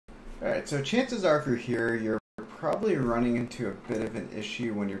Alright, so chances are if you're here, you're probably running into a bit of an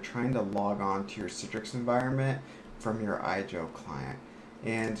issue when you're trying to log on to your Citrix environment from your IGEL client.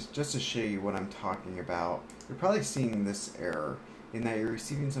 And just to show you what I'm talking about, you're probably seeing this error in that you're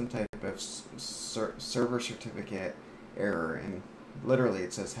receiving some type of server certificate error, and literally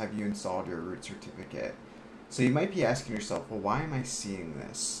it says, have you installed your root certificate? So you might be asking yourself, well, why am I seeing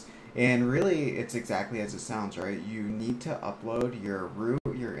this? And really, it's exactly as it sounds, right? You need to upload your root,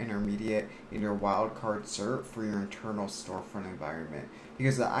 your intermediate, and your wildcard cert for your internal StoreFront environment.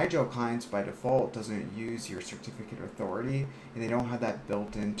 Because the IGEL clients, by default, doesn't use your certificate authority, and they don't have that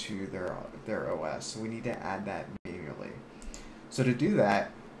built into their OS. So we need to add that manually. So to do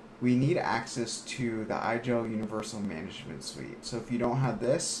that, we need access to the IGEL Universal Management Suite. So if you don't have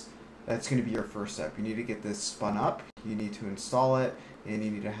this, that's going to be your first step. You need to get this spun up, you need to install it, and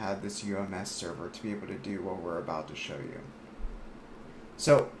you need to have this UMS server to be able to do what we're about to show you.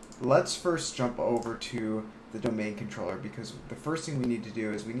 So let's first jump over to the domain controller, because the first thing we need to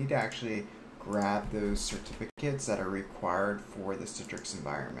do is we need to actually grab those certificates that are required for the Citrix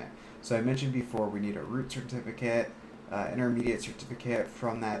environment. So I mentioned before we need a root certificate, intermediate certificate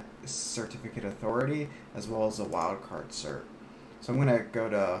from that certificate authority, as well as a wildcard cert. So I'm going to go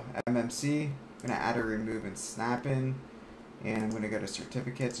to MMC, I'm going to add or remove and snap in, and I'm going to go to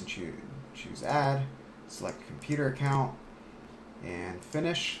certificates and choose add, select computer account, and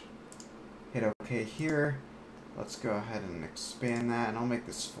finish. Hit OK here. Let's go ahead and expand that, and I'll make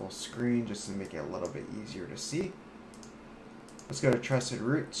this full screen just to make it a little bit easier to see. Let's go to trusted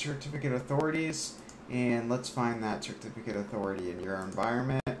root certificate authorities, and let's find that certificate authority in your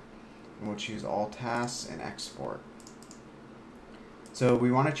environment, and we'll choose all tasks and export. So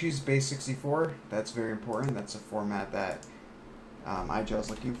we want to choose base 64. That's very important. That's a format that IGEL is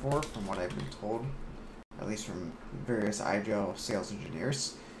looking for, from what I've been told, at least from various IGEL sales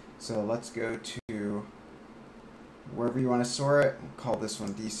engineers. So let's go to wherever you want to store it. We'll call this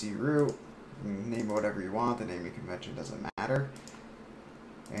one DC root. Name it whatever you want. The naming convention doesn't matter.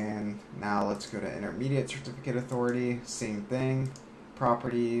 And now let's go to intermediate certificate authority. Same thing.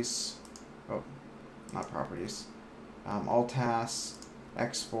 Properties. Oh, not properties. All tasks.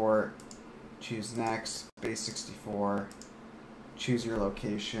 Export. Choose next. Base 64. Choose your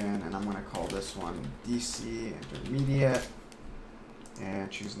location, and I'm going to call this one DC Intermediate, and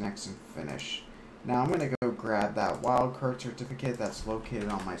choose next and finish. Now I'm going to go grab that wildcard certificate that's located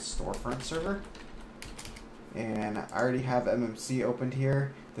on my StoreFront server, and I already have MMC opened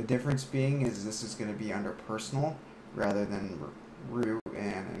here. The difference being is this is going to be under personal rather than root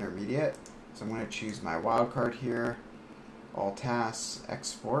and intermediate. So I'm going to choose my wildcard here, all tasks,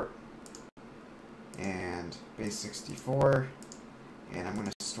 export, and base 64. And I'm going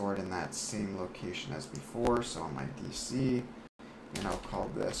to store it in that same location as before, so on my DC, and I'll call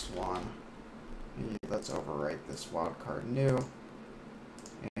this one, let's overwrite this wildcard new,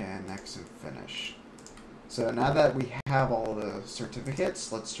 and next and finish. So now that we have all the certificates,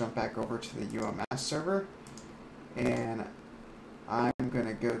 let's jump back over to the UMS server, and I'm going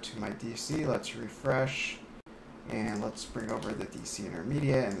to go to my DC, let's refresh, and let's bring over the DC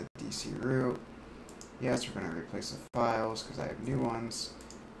Intermediate and the DC root. Yes, we're going to replace the files because I have new ones.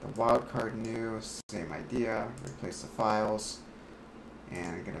 The wildcard new, same idea. Replace the files.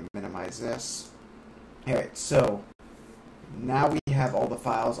 And I'm going to minimize this. Alright, so now we have all the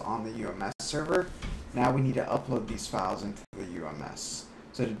files on the UMS server. Now we need to upload these files into the UMS.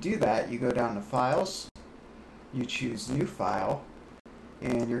 So to do that, you go down to Files, you choose New File,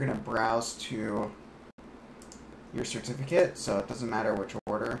 and you're going to browse to your certificate, so it doesn't matter which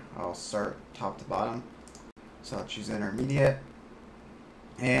order. I'll start top to bottom. So I'll choose intermediate.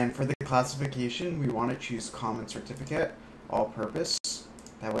 And for the classification, we want to choose common certificate, all purpose.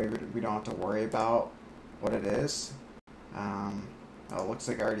 That way we don't have to worry about what it is. Oh, it looks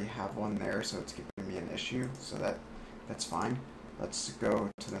like I already have one there, so it's giving me an issue, so that's fine. Let's go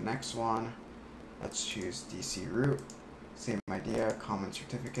to the next one. Let's choose DC root. Same idea, common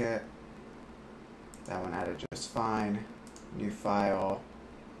certificate. That one added just fine. New file,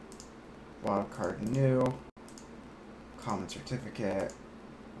 wildcard new, common certificate.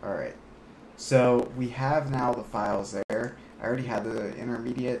 Alright, so we have now the files there. I already had the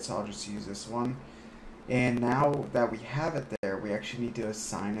intermediate, so I'll just use this one. And now that we have it there, we actually need to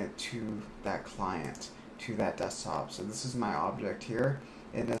assign it to that client, to that desktop. So this is my object here.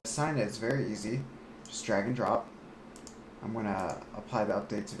 And to assign it, it's very easy. Just drag and drop. I'm going to apply the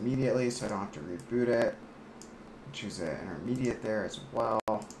updates immediately so I don't have to reboot it. Choose the intermediate there as well.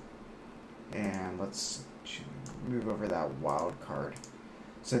 And let's move over that wildcard.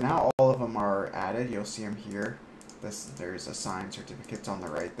 So now all of them are added. You'll see them here. there's assigned certificates on the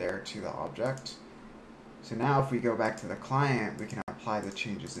right there to the object. So now if we go back to the client, we can apply the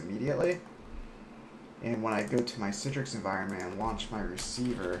changes immediately. And when I go to my Citrix environment and launch my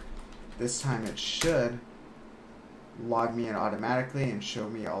receiver, this time it should log me in automatically and show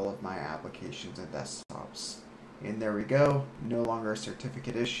me all of my applications and desktops. And there we go, no longer a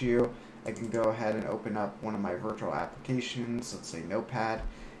certificate issue. I can go ahead and open up one of my virtual applications, let's say Notepad,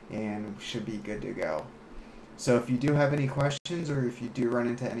 and should be good to go. So if you do have any questions or if you do run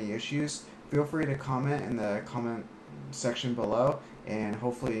into any issues, feel free to comment in the comment section below, and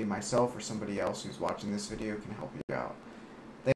hopefully myself or somebody else who's watching this video can help you out.